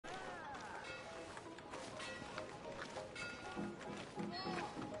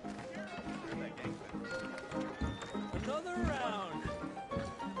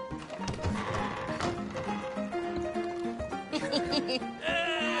There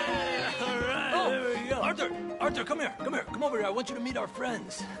we go. Arthur, come here. Come over here. I want you to meet our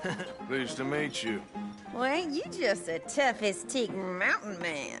friends. Pleased to meet you. Well, ain't you just the toughest teak mountain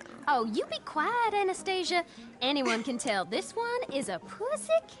man? Oh, you be quiet, Anastasia. Anyone can tell this one is a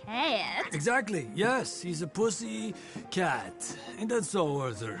pussy cat. Exactly. Yes, he's a pussy cat. Ain't that so,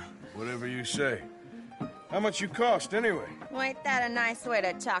 Arthur? Whatever you say. How much you cost, anyway? Well, ain't that a nice way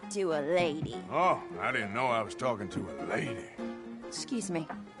to talk to a lady? Oh, I didn't know I was talking to a lady. Excuse me.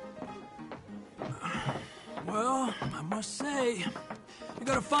 Well, I must say, you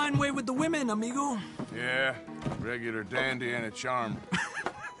got a fine way with the women, amigo. Yeah, regular dandy and a charm.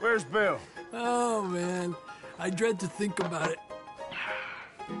 Where's Bill? Oh, man. I dread to think about it.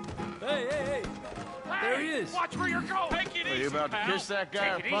 Hey! There he is. Watch where you're going. Take it Are you easy, about to pal. kiss that guy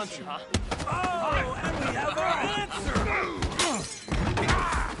or Take it punch easy, him? huh? Oh, and we have our answer.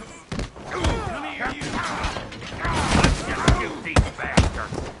 Come here, you. You thief bastard.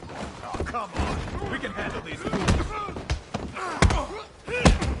 Oh, come on. We can handle these fools.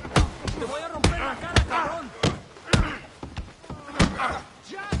 Te voy a romper la cara, cabrón.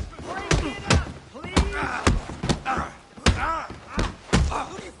 Just break it up, please.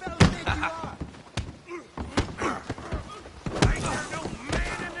 Who do you fellas think you are? Ain't there no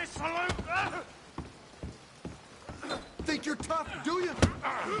man in this saloon? Think you're tough, do you?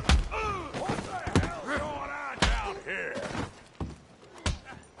 What the hell's going on down here?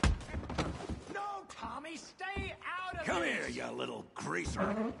 No, Tommy, stay out of Come this. here, you little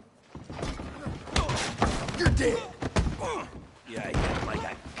greaser. You're dead. Yeah, yeah, like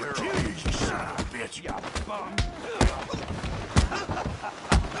a girl. You son of a bitch, you bum.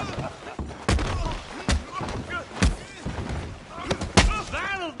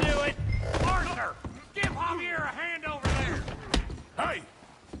 That'll do it. Arthur, give Javier a hand over there. Hey,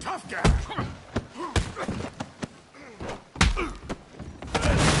 tough guy.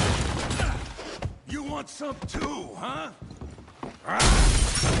 You want some too, huh?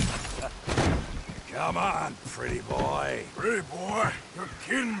 Come on, pretty boy. Pretty boy, you're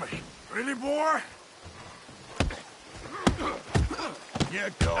kidding me. Pretty boy? You're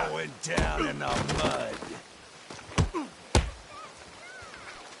going down in the mud.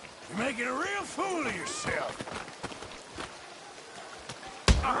 You're making a real fool of yourself.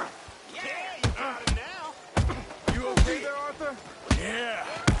 You okay there, Arthur? Yeah,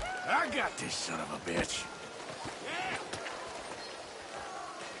 I got this son of a bitch.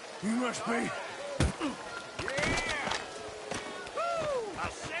 You must be. I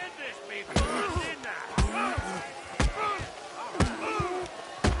said this before, didn't I?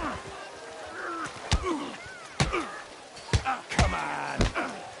 Come on.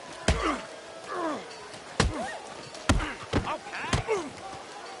 Okay.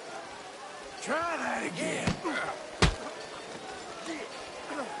 Try that again.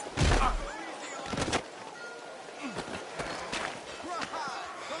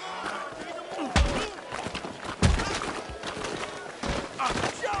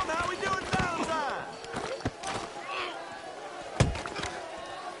 Show 'em how we do it Valentine.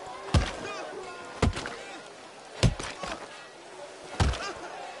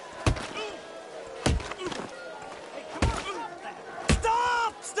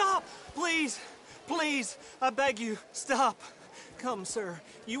 Stop! Please, I beg you, stop. Come, sir.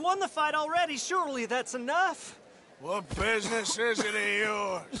 You won the fight already. Surely that's enough. What business is it of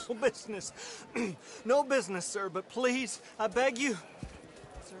yours? No business. No business, sir, but please, I beg you.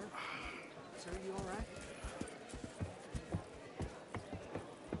 Sir, you all right?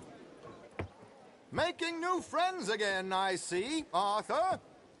 Making new friends again, I see, Arthur.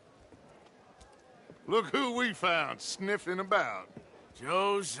 Look who we found sniffing about.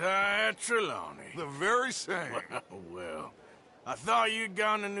 Josiah Trelawney. The very same. Well, I thought you'd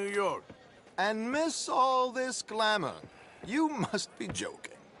gone to New York. And miss all this glamour. You must be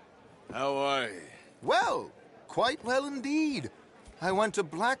joking. How are you? Well, quite well indeed. I went to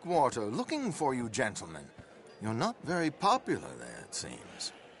Blackwater looking for you gentlemen. You're not very popular there, it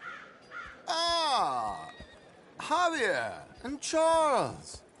seems. Ah, Javier and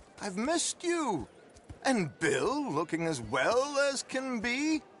Charles. I've missed you. And Bill looking as well as can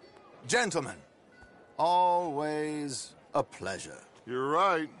be. Gentlemen, always a pleasure. You're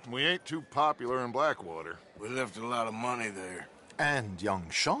right. We ain't too popular in Blackwater. We left a lot of money there. And young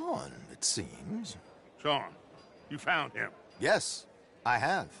Sean, it seems. Sean, you found him. Yes, I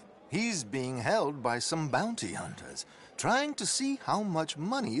have. He's being held by some bounty hunters, trying to see how much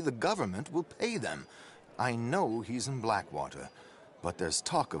money the government will pay them. I know he's in Blackwater, but there's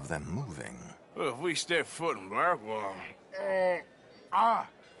talk of them moving. Well, if we step foot in Blackwater...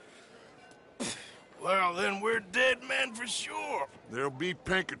 Well, then we're dead men for sure. There'll be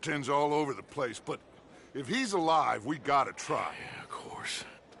Pinkertons all over the place, but if he's alive, we gotta try. Yeah, of course.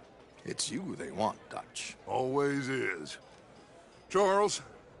 It's you they want, Dutch. Always is. Charles,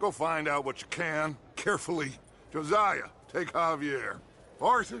 go find out what you can, carefully. Josiah, take Javier.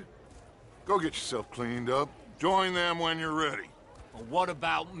 Arthur, go get yourself cleaned up. Join them when you're ready. Well, what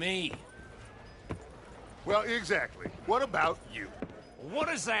about me? Well, exactly. What about you? What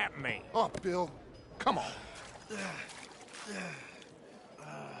does that mean? Oh, Bill, come on.